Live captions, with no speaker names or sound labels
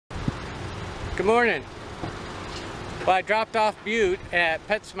Good morning. Well, I dropped off Beaut at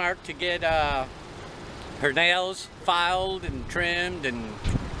PetSmart to get her nails filed and trimmed and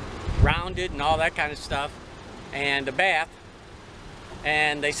rounded and all that kind of stuff, and a bath.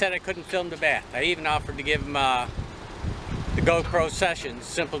 And they said I couldn't film the bath. I even offered to give them the GoPro sessions,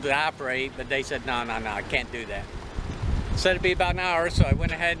 simple to operate, but they said no, I can't do that. Said it'd be about an hour, so I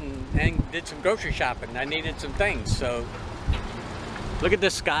went ahead and did some grocery shopping. I needed some things, so look at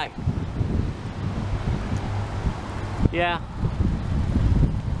this sky. Yeah.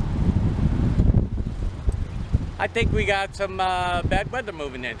 I think we got some bad weather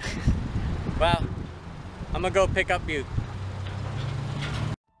moving in. Well, I'm gonna go pick up Beaut.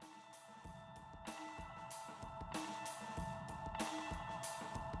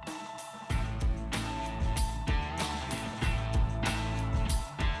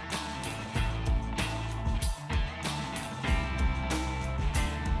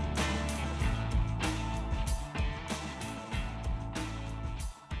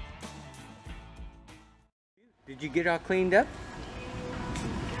 Did you get all cleaned up?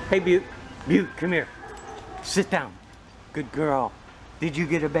 Hey Beaut, Beaut, come here. Sit down. Good girl. Did you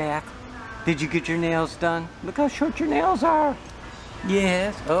get a bath? Did you get your nails done? Look how short your nails are.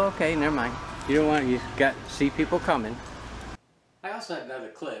 Yes. Oh, okay, never mind. You don't want, you got to see people coming. I also had another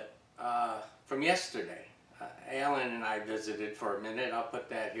clip from yesterday. Alan and I visited for a minute. I'll put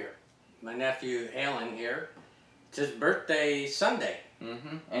that here. My nephew Alan here. It's his birthday Sunday.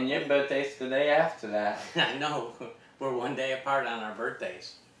 And your birthday's the day after that. I know. We're one day apart on our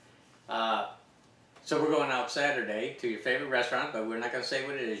birthdays. So we're going out Saturday to your favorite restaurant, but we're not going to say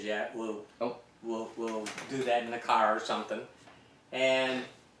what it is yet. We'll do that in the car or something. And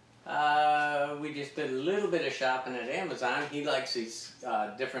we just did a little bit of shopping at Amazon. He likes these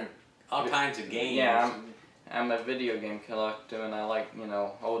all kinds of games. Yeah, I'm a video game collector, and I like,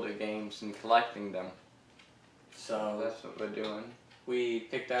 older games and collecting them. So that's what we're doing. We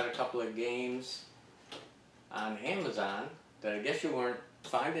picked out a couple of games on Amazon that I guess you weren't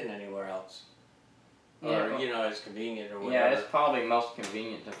finding anywhere else. Or, as convenient or whatever. Yeah, it's probably most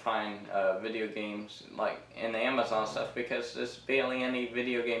convenient to find video games like in the Amazon stuff because there's barely any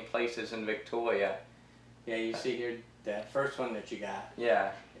video game places in Victoria. Yeah, you see here, that first one that you got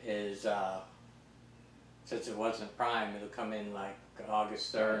is, since it wasn't Prime, it'll come in like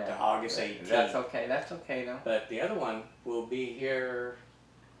August 3rd to August 18th. That's okay though. But the other one will be here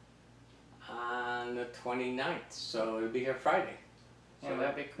on the 29th, so it'll be here Friday. Yeah, so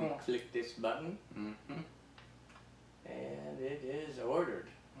that'd be cool. Click this button, and it is ordered.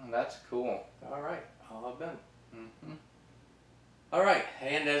 Oh, that's cool. All right, all done. All right,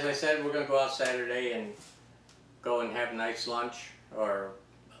 and as I said, we're going to go out Saturday and go and have a nice lunch, or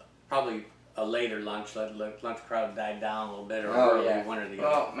probably a later lunch. Let the lunch crowd die down a little bit, or early, one or the other.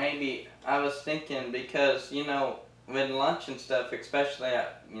 Well, maybe I was thinking because with lunch and stuff, especially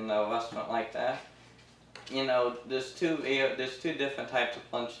at a restaurant like that, there's two different types of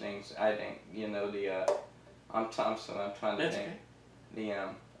lunch things. I think I'm trying to think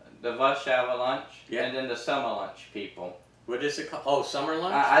the rush hour lunch and then the summer lunch people. What is it called? Oh, summer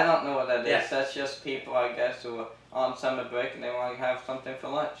lunch? I don't know what that is. That's just people, I guess, who are on summer break and they want to have something for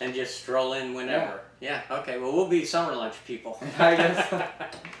lunch. And just stroll in whenever. Yeah, okay. Well, we'll be summer lunch people. I guess.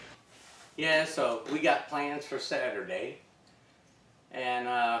 Yeah, so we got plans for Saturday. And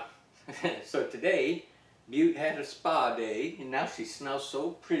so today, Beaut had a spa day, and now she smells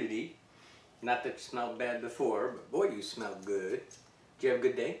so pretty. Not that you smelled bad before, but boy, you smell good. Did you have a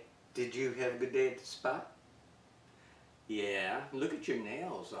good day? Did you have a good day at the spa? Yeah, look at your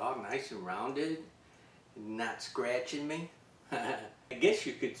nails, all nice and rounded, not scratching me. I guess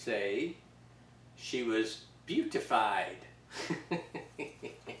you could say she was beautified.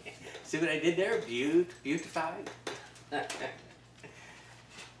 See what I did there? Beautified.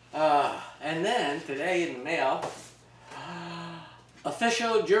 And then today in the mail,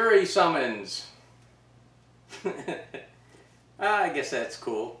 official jury summons. I guess that's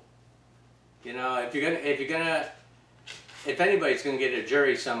cool. If anybody's gonna get a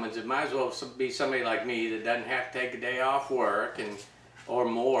jury summons, it might as well be somebody like me that doesn't have to take a day off work or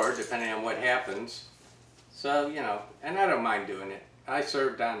more, depending on what happens. So and I don't mind doing it. I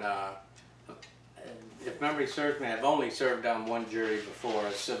served on, if memory serves me, I've only served on one jury before,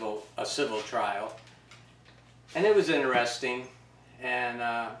 a civil trial, and it was interesting. And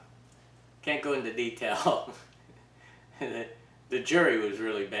can't go into detail. The jury was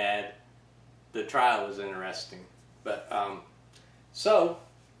really bad. The trial was interesting. But so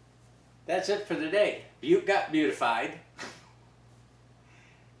that's it for the day. Beaut got beautified.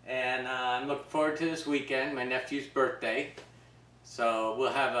 And I'm looking forward to this weekend, my nephew's birthday. So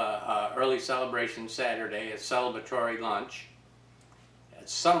we'll have a early celebration Saturday, a celebratory lunch, a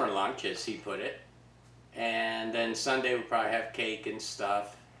summer lunch as he put it, and then Sunday we'll probably have cake and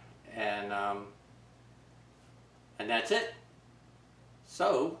stuff, and that's it.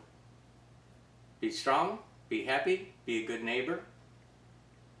 So be strong, be happy, be a good neighbor.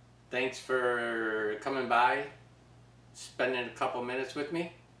 Thanks for coming by, spending a couple minutes with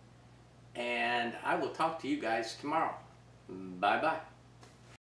me, and I will talk to you guys tomorrow. Bye-bye.